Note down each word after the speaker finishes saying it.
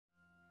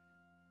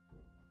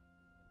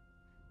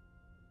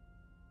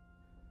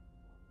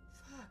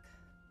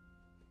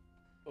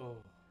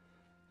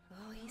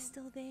he's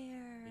still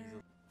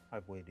there.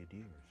 I've waited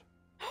years.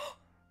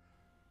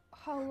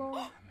 How long?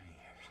 Many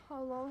years.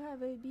 How long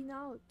have I been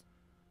out?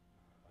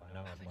 By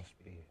now it must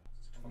be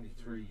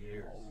 23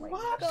 years. Oh my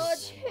god,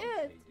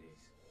 shit!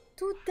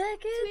 2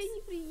 decades?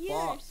 23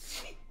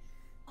 years!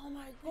 Oh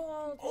my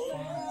god!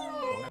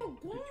 Oh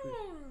my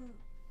god!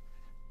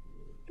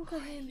 Look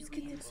at him, he's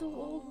getting so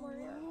old,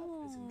 Maria.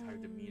 His entire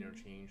demeanor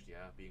changed,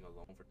 yeah, being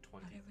alone for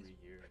 23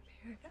 years.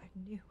 I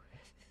knew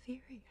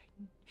theory.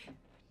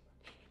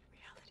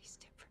 Reality's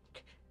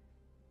different.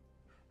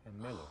 And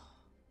Miller.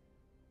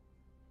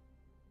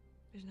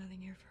 There's nothing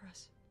here for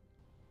us.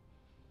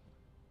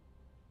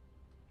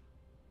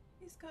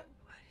 He's got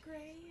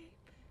gray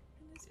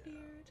in his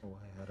beard. Oh,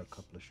 I had a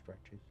couple of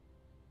stretches.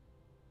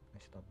 I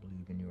stopped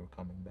believing you were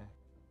coming back.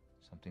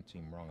 Something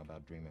seemed wrong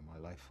about dreaming my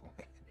life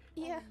away.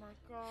 Yeah, Oh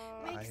my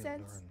god. makes I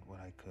sense. learned what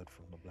I could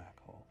from the black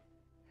hole.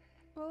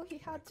 Well, he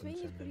I had couldn't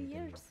send 23 anything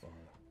years. to Florida.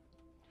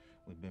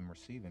 We've been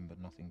receiving, but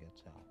nothing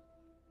gets out.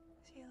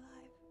 Is he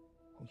alive?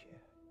 Oh, yeah.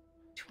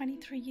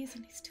 23 years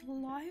and he's still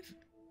alive?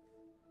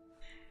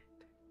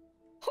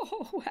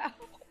 Oh, wow.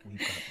 We've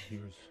got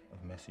years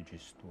of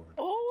messages stored.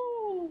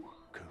 Oh!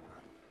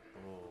 Cooper.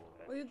 Oh.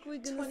 We're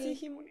gonna see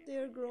him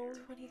there grown.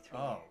 23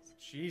 Oh, years.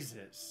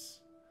 Jesus.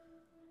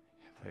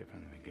 Play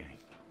from the beginning.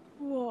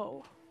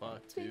 Whoa.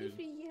 Fuck, dude.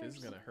 23 years. This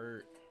is gonna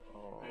hurt.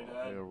 Oh, Hey,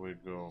 Dad. here we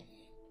go.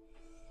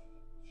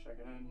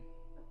 Checking in.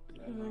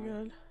 Oh my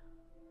god.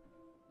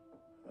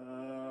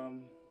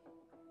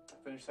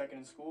 Finished second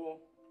in school.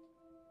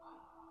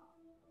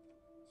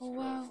 Oh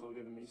wow. Still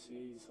giving me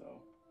C's,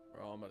 so.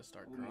 Bro, I'm about to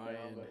start We'll be crying.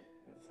 down, but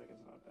yeah, the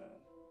second's not bad.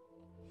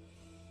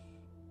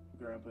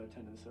 Grandpa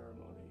attended the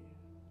ceremony.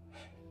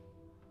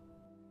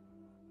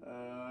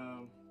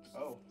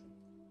 Oh.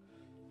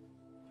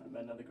 I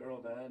met another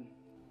girl, Dad.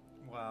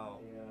 Wow.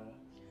 I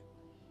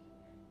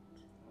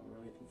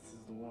really think this is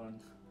the one.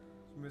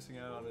 He's missing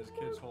out on his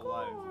kid's whole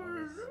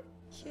life.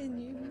 Can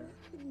you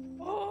imagine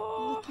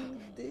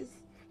looking at this?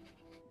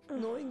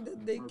 Knowing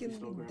that they can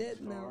be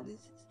dead now. This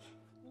is.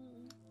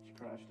 She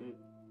crashed it.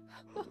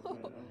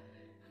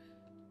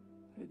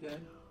 Hey,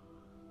 Dad.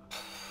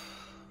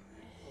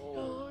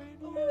 Oh,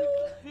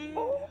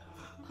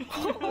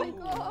 Oh my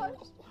god!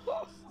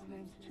 His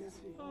name's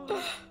Jesse. I kind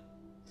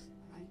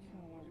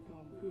of wanted to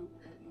call him Coop,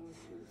 but no, it's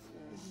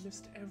he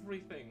missed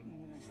everything.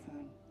 maybe next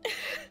time.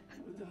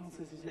 But Donald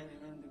says he's already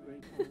earned the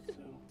great part,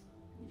 so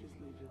we just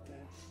leave it at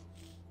that.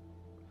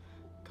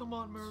 Come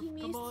on, Murph. He Come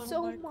missed on,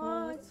 so Michael.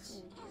 much.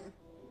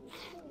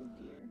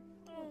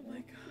 Oh my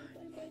god.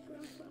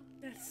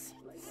 That's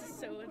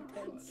so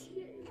intense.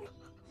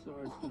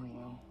 Sorry, it's been a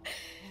while.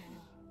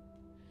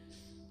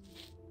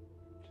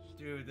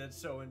 Dude, that's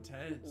so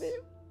intense.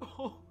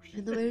 Oh, shit.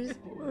 And where is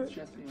Oh, it's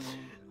Jesse and me.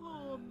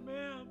 Oh,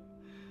 man.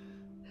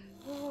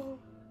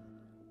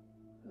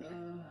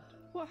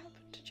 What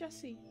happened to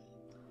Jesse?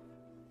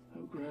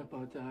 Her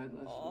grandpa died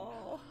last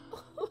Oh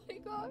my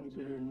week. god. We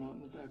buried him out in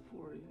the back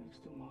 40 next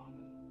to Mom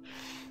and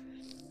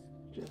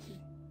Jesse.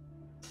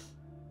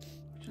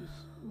 Which is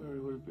where we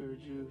would have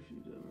buried you if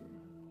you'd ever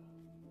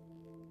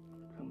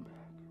come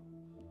back.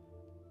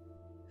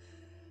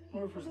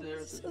 Murph was there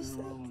at the So sad.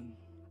 funeral,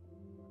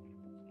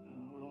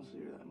 and we don't see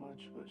her that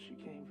much, but she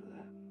came for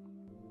that.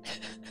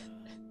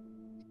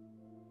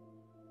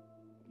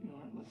 You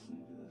aren't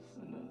listening to this,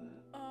 I know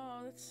that.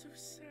 Oh, that's so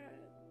sad.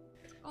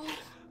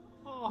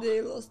 Oh,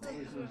 They lost These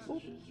it. messages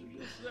are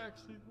this just is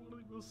actually one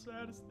of the most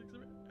saddest things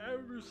I've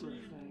ever seen.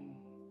 drifting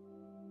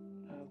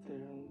out there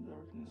in the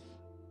darkness.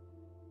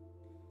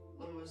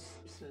 Lois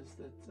says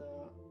that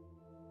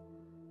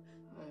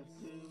I have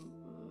to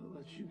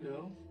let you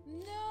go.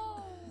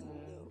 No! And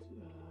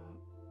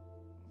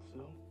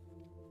so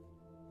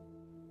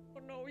Oh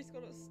no, he's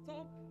gonna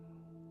stop.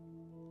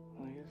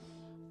 I guess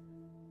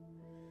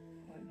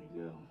let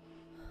you go.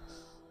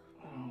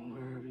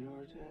 Wherever you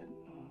are, Dad.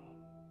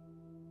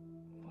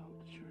 I hope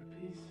that you're at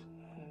peace.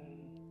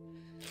 And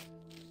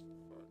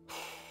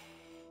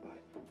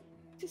bye.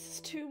 This is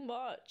too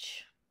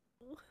much.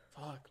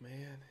 Fuck,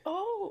 man.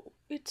 Oh,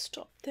 it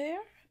stopped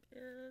there?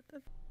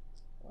 It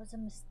was a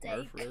mistake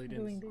Murph really didn't-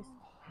 doing this.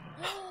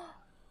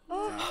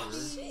 Oh,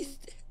 jeez.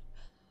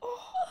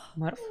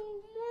 Murph?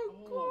 Oh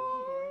my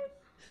god.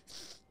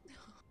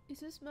 Is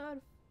this Murph?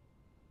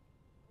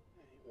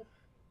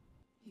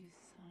 You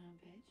son of a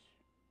bitch.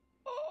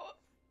 Oh.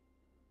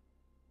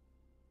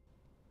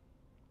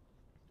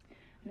 I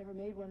never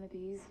made one of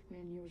these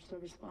when you were still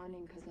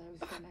responding because I was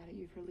so mad at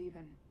you for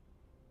leaving.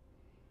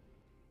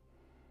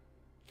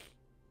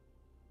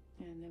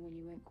 And then when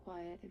you went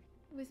quiet, it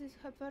This is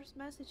her first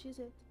message, is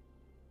it?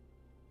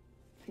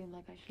 seemed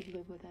like I should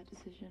live with that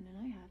decision, and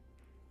I have.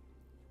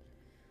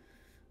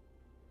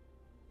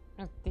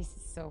 Oh, this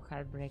is so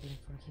heartbreaking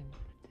for him.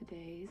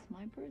 Today's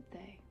my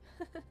birthday,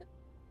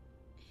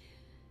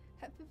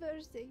 Happy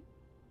birthday.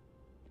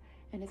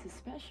 and it's a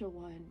special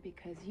one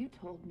because you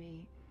told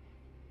me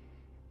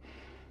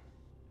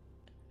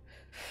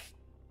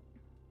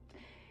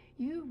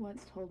you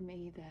once told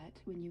me that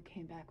when you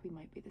came back we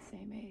might be the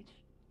same age.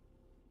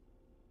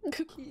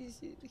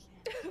 Easy. The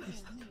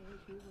same age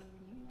we were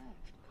when you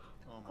left.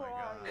 Oh my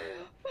god.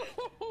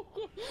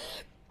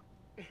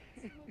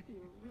 This might be a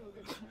real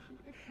good time for you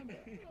to come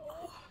back.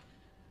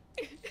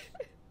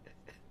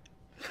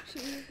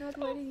 She's not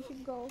letting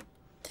him go.